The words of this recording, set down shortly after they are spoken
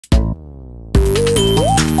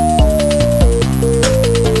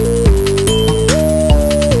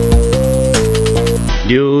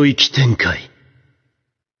領域展開。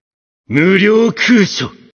無料空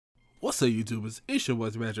所。 What's up, YouTubers? It's your boy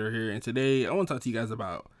Smasher here, and today I want to talk to you guys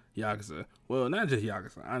about Yakuza. Well, not just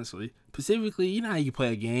Yakuza, honestly. Specifically, you know how you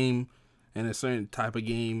play a game and a certain type of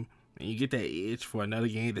game, and you get that itch for another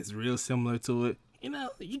game that's real similar to it. You know,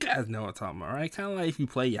 you guys know what I'm talking about, right? Kind of like if you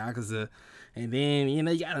play Yakuza, and then, you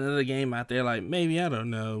know, you got another game out there like maybe, I don't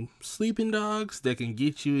know, Sleeping Dogs that can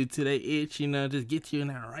get you to that itch, you know, just get you in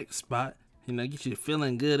that right spot, you know, get you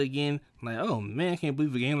feeling good again. Like, oh man, I can't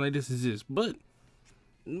believe a game like this exists. But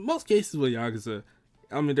in most cases with Yakuza,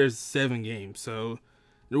 I mean, there's 7 games, so,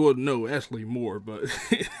 well, no, actually more, but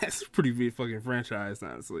that's a pretty big fucking franchise,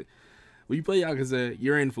 honestly. When you play Yakuza,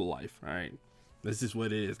 you're in for life, alright? That's just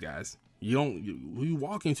what it is, guys. When you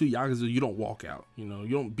walk into Yakuza, you don't walk out. You know, you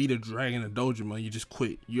don't beat a dragon of Dojima, you just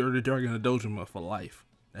quit. You're the dragon of Dojima for life.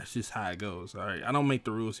 That's just how it goes, alright? I don't make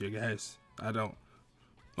the rules here, guys. I don't.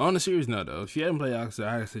 On the serious note, though, if you haven't played Yakuza,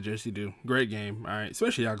 I suggest you do. Great game, alright?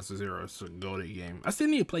 Especially Yakuza 0, it's a goated game. I still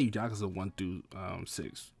need to play Yakuza 1 through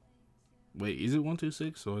 6. Wait, is it 1 through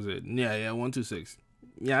 6? Or is it? Yeah, 1 through 6.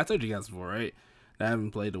 Yeah, I told you guys before, right? I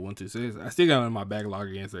haven't played the 1 through 6. I still got them in my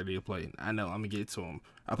backlog games that I did play. I know, I'm gonna get to them.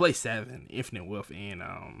 I played 7, Infinite Wealth, and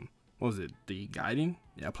what was it? The Guiding?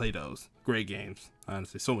 Yeah, I played those. Great games.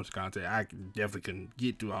 Honestly, so much content. I definitely couldn't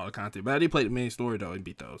get through all the content, but I did play the main story though and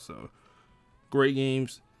beat those. So great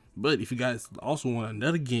games. But if you guys also want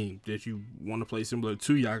another game that you want to play similar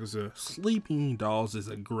to Yakuza, Sleeping Dogs is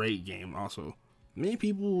a great game. Also, many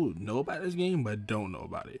people know about this game but don't know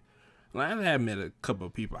about it. Like, I have met a couple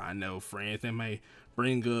of people I know, friends, that may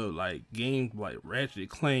bring up like games like Ratchet &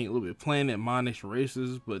 Clank, a little bit Planet Monish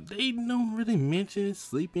Races, but they don't really mention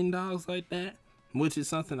Sleeping Dogs like that, which is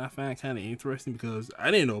something I find kind of interesting because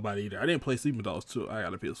I didn't know about it either. I didn't play Sleeping Dogs till I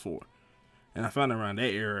got a PS4, and I found it around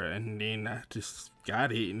that era, and then I just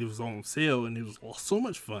got it, and it was on sale, and it was so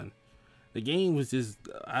much fun. The game was just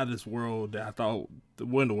out of this world that I thought the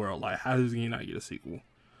Wonder World. Like, how does this game not get a sequel?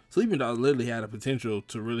 Sleeping Dogs literally had a potential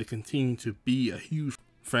to really continue to be a huge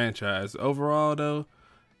franchise. Overall, though,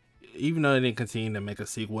 even though they didn't continue to make a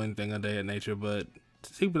sequel, anything of that nature, but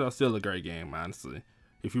Sleeping Dogs still a great game, honestly.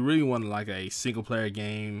 If you really want like a single player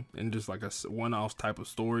game and just like a one-off type of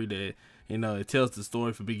story that, you know, it tells the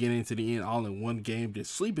story from beginning to the end all in one game, then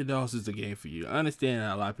Sleeping Dogs is the game for you. I understand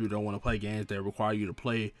that a lot of people don't want to play games that require you to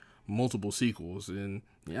play multiple sequels, and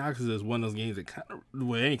Yakuza is one of those games that kind of,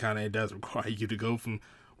 well, any kind of, it does require you to go from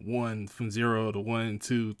 0 to 1,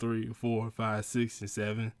 2, 3, 4, 5, 6, and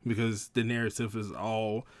 7, because the narrative is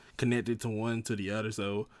all connected to one to the other.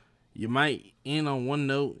 So you might end on one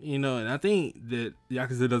note, you know, and I think that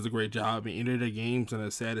Yakuza does a great job in entering their games in a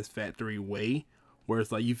satisfactory way, where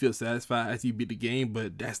it's like you feel satisfied as you beat the game,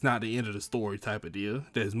 but that's not the end of the story type of deal.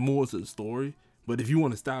 There's more to the story. But if you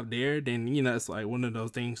want to stop there, then, you know, it's like one of those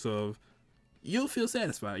things of you'll feel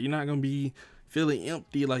satisfied. You're not going to be feeling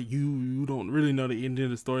empty, like you don't really know the end of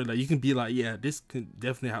the story. Like, you can be like, yeah, this could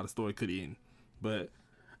definitely how the story could end. But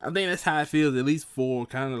I think that's how it feels, at least for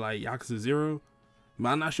kind of like Yakuza 0. But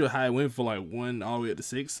I'm not sure how it went for like 1 all the way up to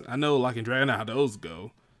 6. I know like in Dragon how those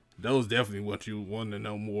go. Those definitely what you want to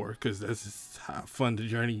know more, because that's just how fun the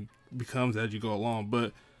journey becomes as you go along.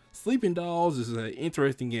 But Sleeping Dogs is an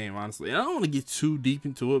interesting game, honestly. And I don't want to get too deep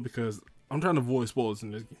into it because I'm trying to avoid spoilers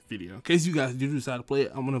in this video. In case you guys do decide to play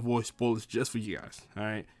it, I'm going to avoid spoilers just for you guys,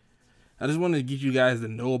 alright? I just want to get you guys to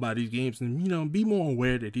know about these games and, you know, be more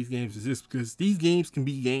aware that these games exist, because these games can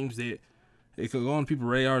be games that it could go on people's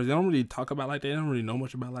radars. They don't really talk about like that. They don't really know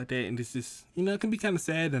much about like that. And it's just, you know, it can be kind of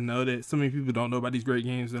sad to know that so many people don't know about these great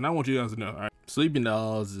games. And I want you guys to know, alright? Sleeping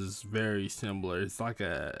Dogs is very similar. It's like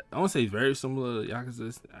I want to say it's very similar to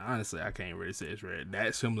Yakuza. Honestly, I can't really say it's very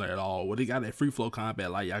that similar at all. Well, they got that free flow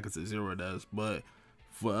combat like Yakuza 0 does, but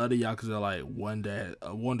for other Yakuza like 1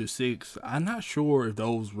 to 6, I'm not sure if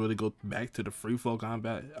those really go back to the free flow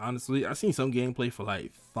combat. Honestly, I've seen some gameplay for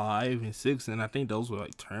like 5 and 6, and I think those were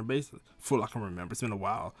like turn based. For I can remember, it's been a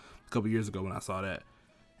while, a couple years ago when I saw that.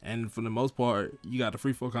 And for the most part, you got the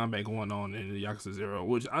free flow combat going on in the Yakuza 0,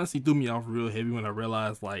 which honestly threw me off real heavy when I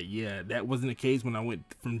realized, like, yeah, that wasn't the case when I went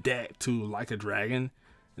from that to Like a Dragon,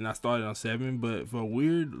 and I started on 7. But for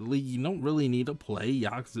weirdly, you don't really need to play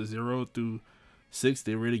Yakuza 0 through 6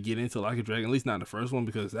 to really get into Like a Dragon, at least not the first one,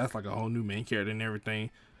 because that's like a whole new main character and everything.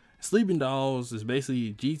 Sleeping Dogs is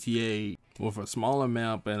basically GTA with a smaller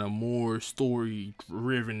map and a more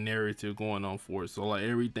story-driven narrative going on for it. So like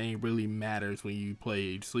everything really matters when you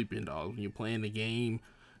play Sleeping Dogs. When you're playing the game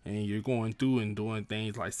and you're going through and doing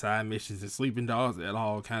things like side missions and Sleeping Dogs, it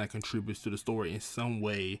all kind of contributes to the story in some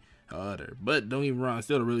way or other. But don't get me wrong, it's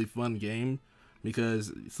still a really fun game.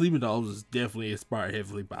 because Sleeping Dogs was definitely inspired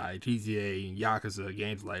heavily by GTA and Yakuza,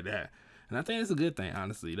 games like that. And I think that's a good thing,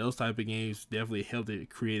 honestly. Those type of games definitely helped it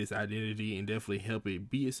create its identity and definitely help it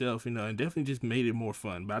be itself, and definitely just made it more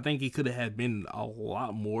fun. But I think it could have been a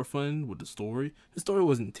lot more fun with the story. The story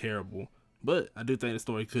wasn't terrible, but I do think the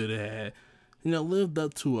story could have had, lived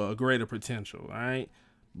up to a greater potential, alright?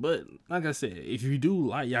 But like I said, if you do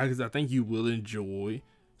like Yakuza, I think you will enjoy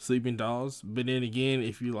Sleeping Dogs. But then again,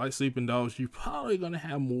 if you like Sleeping Dogs, you're probably gonna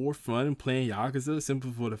have more fun playing Yakuza,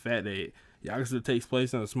 simply for the fact that Yakuza takes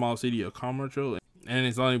place in a small city of Kamurocho, and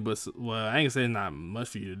it's only I ain't gonna say not much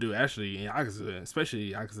for you to do. Actually, in Yakuza,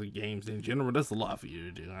 especially Yakuza games in general, that's a lot for you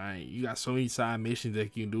to do. Alright, you got so many side missions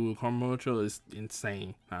that you can do with Kamurocho. It's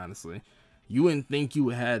insane, honestly. You wouldn't think you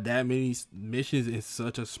would have that many missions in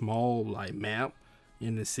such a small map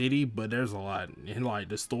in the city, but there's a lot. And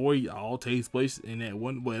the story all takes place in that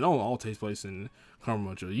one, well, it don't all takes place in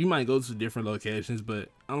Kamurocho. You might go to different locations, but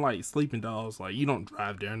unlike Sleeping Dogs, you don't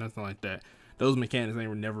drive there or nothing like that. Those mechanics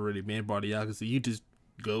ain't never really been part of Yakuza. You just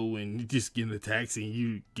go and you just get in a taxi and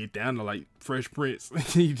you get down to Fresh Prince.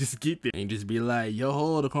 You just get there and just be like, yo,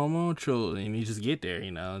 hold the Kamurocho, and you just get there.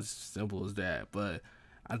 It's simple as that. But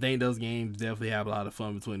I think those games definitely have a lot of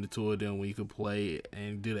fun between the two of them, when you can play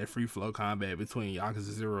and do that free flow combat between Yakuza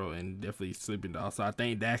 0 and definitely Sleeping Dogs. So I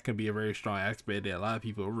think that can be a very strong aspect that a lot of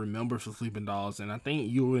people remember for Sleeping Dogs, and I think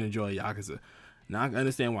you will enjoy Yakuza. Now I can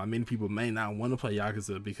understand why many people may not want to play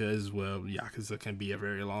Yakuza, because, well, Yakuza can be a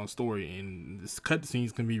very long story, and the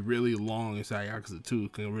cutscenes can be really long inside Yakuza 2.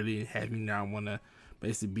 Can really have you not want to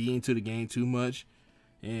basically be into the game too much.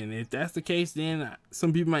 And if that's the case, then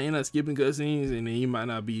some people might end up skipping cutscenes, and then you might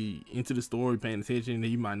not be into the story, paying attention, and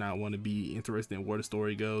you might not want to be interested in where the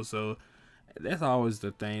story goes. So that's always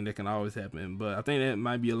the thing that can always happen. But I think that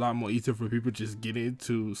might be a lot more easier for people to just get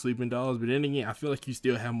into Sleeping Dogs. But then again, I feel like you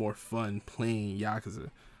still have more fun playing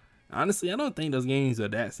Yakuza. Honestly, I don't think those games are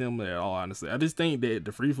that similar at all, honestly. I just think that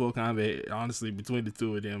the free flow combat, honestly, between the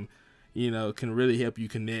two of them, can really help you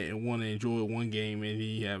connect and want to enjoy one game and then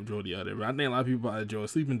you have enjoy the other. But I think a lot of people enjoy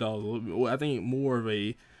Sleeping Dogs a little bit. Well, I think more of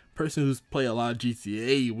a person who's played a lot of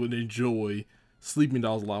GTA would enjoy Sleeping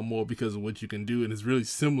Dogs a lot more because of what you can do, and it's really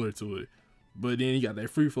similar to it. But then you got that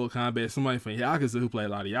free flow combat. Somebody from Yakuza who play a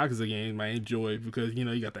lot of Yakuza games might enjoy it because,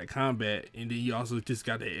 you got that combat, and then you also just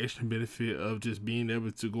got that extra benefit of just being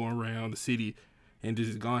able to go around the city and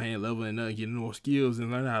just go ahead and leveling up, getting more skills,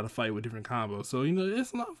 and learn how to fight with different combos. So,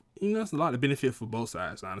 it's a lot, it's a lot of benefit for both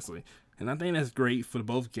sides, honestly. And I think that's great for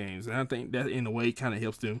both games. And I think that in a way kind of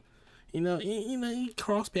helps them,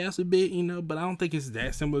 cross paths a bit, but I don't think it's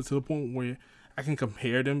that similar to the point where I can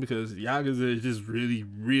compare them, because Yakuza is just really,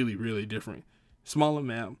 really, really different. Smaller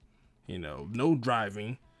map, no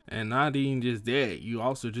driving. And not even just that, you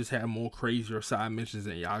also just have more crazier side missions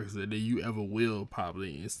in Yakuza than you ever will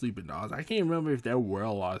probably in Sleeping Dogs. I can't remember if there were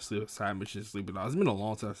a lot of side missions in Sleeping Dogs. It's been a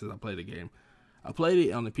long time since I played the game. I played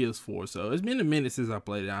it on the PS4, so it's been a minute since I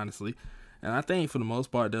played it, honestly. And I think for the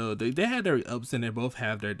most part, though, they had their ups and they both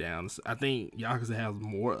have their downs. I think Yakuza has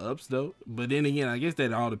more ups, though. But then again, I guess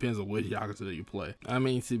that all depends on which Yakuza you play. I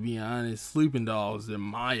mean, to be honest, Sleeping Dogs, in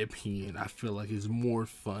my opinion, I feel like it's more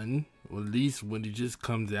fun. Or at least when it just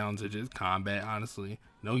comes down to just combat, honestly.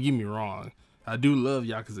 Don't get me wrong. I do love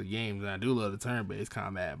Yakuza games, and I do love the turn-based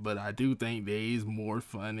combat. But I do think there is more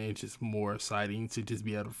fun and just more exciting to just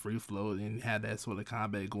be able to free flow and have that sort of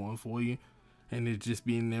combat going for you. And it's just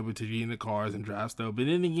being able to get in the cars and drive stuff. But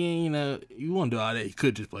then again, you want to do all that, you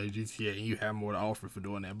could just play GTA and you have more to offer for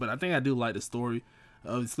doing that. But I think I do like the story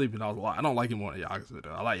of Sleeping Dogs a lot. I don't like it more than Yakuza,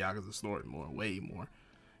 though. I like Yakuza's story more, way more.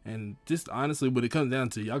 And just honestly, when it comes down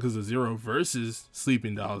to Yakuza 0 versus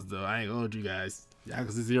Sleeping Dogs, though, I ain't gonna hold you guys.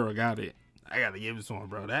 Yakuza 0 got it. I gotta give it to him,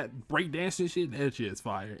 bro. That breakdancing shit, that shit is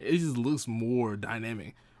fire. It just looks more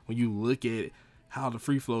dynamic when you look at it, how the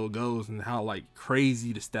free flow goes and how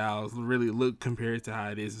crazy the styles really look compared to how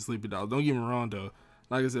it is in Sleeping Dogs. Don't get me wrong, though.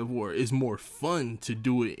 Like I said before, it's more fun to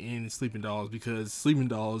do it in Sleeping Dogs because Sleeping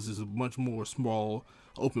Dogs is a much more small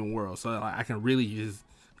open world. So I can really just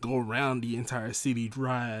go around the entire city,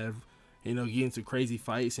 drive, get into crazy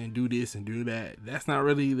fights and do this and do that. That's not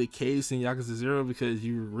really the case in Yakuza 0 because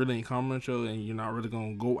you're really in Kamurocho and you're not really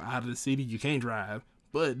going to go out of the city. You can't drive.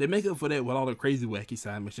 But they make up for that with all the crazy wacky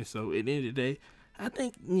side missions. So at the end of the day, I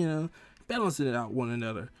think, balancing it out one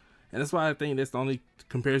another. And that's why I think that's the only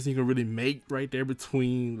comparison you can really make right there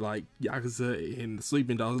between Yakuza and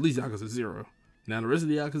Sleeping Dogs, at least Yakuza 0. Now the rest of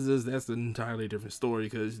the Yakuzas, that's an entirely different story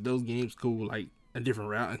because those games go a different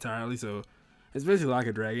route entirely. So especially Like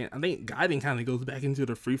a Dragon, I think Gaiden kind of goes back into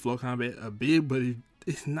the free flow combat a bit, but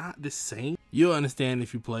it's not the same. You'll understand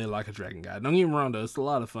if you play like a Dragon Guy. Don't get me wrong though, it's a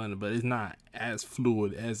lot of fun, but it's not as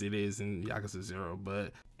fluid as it is in Yakuza 0.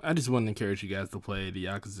 But I just want to encourage you guys to play the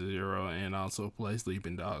Yakuza 0 and also play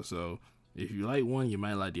Sleeping Dogs. So if you like one, you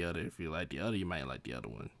might like the other. If you like the other, you might like the other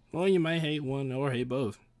one. Or you might hate one or hate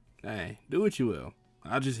both. Hey, do what you will.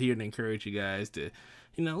 I'm just here to encourage you guys to,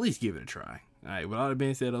 at least give it a try. Alright, with all that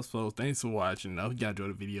being said, those folks, thanks for watching. I hope you guys enjoyed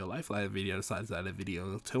the video. Like the video, the side of the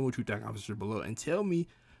video. Tell me what you think in the comments below. And tell me,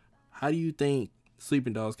 how do you think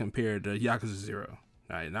Sleeping Dogs compared to Yakuza 0?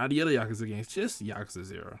 Alright, not the other Yakuza games, just Yakuza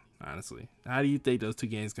 0, honestly. How do you think those two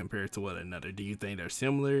games compare to one another? Do you think they're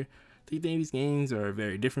similar? Do you think these games are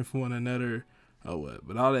very different from one another? Or what?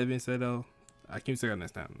 But all that being said, though, I keep saying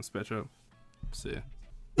next time. Spectro. See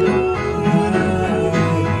ya.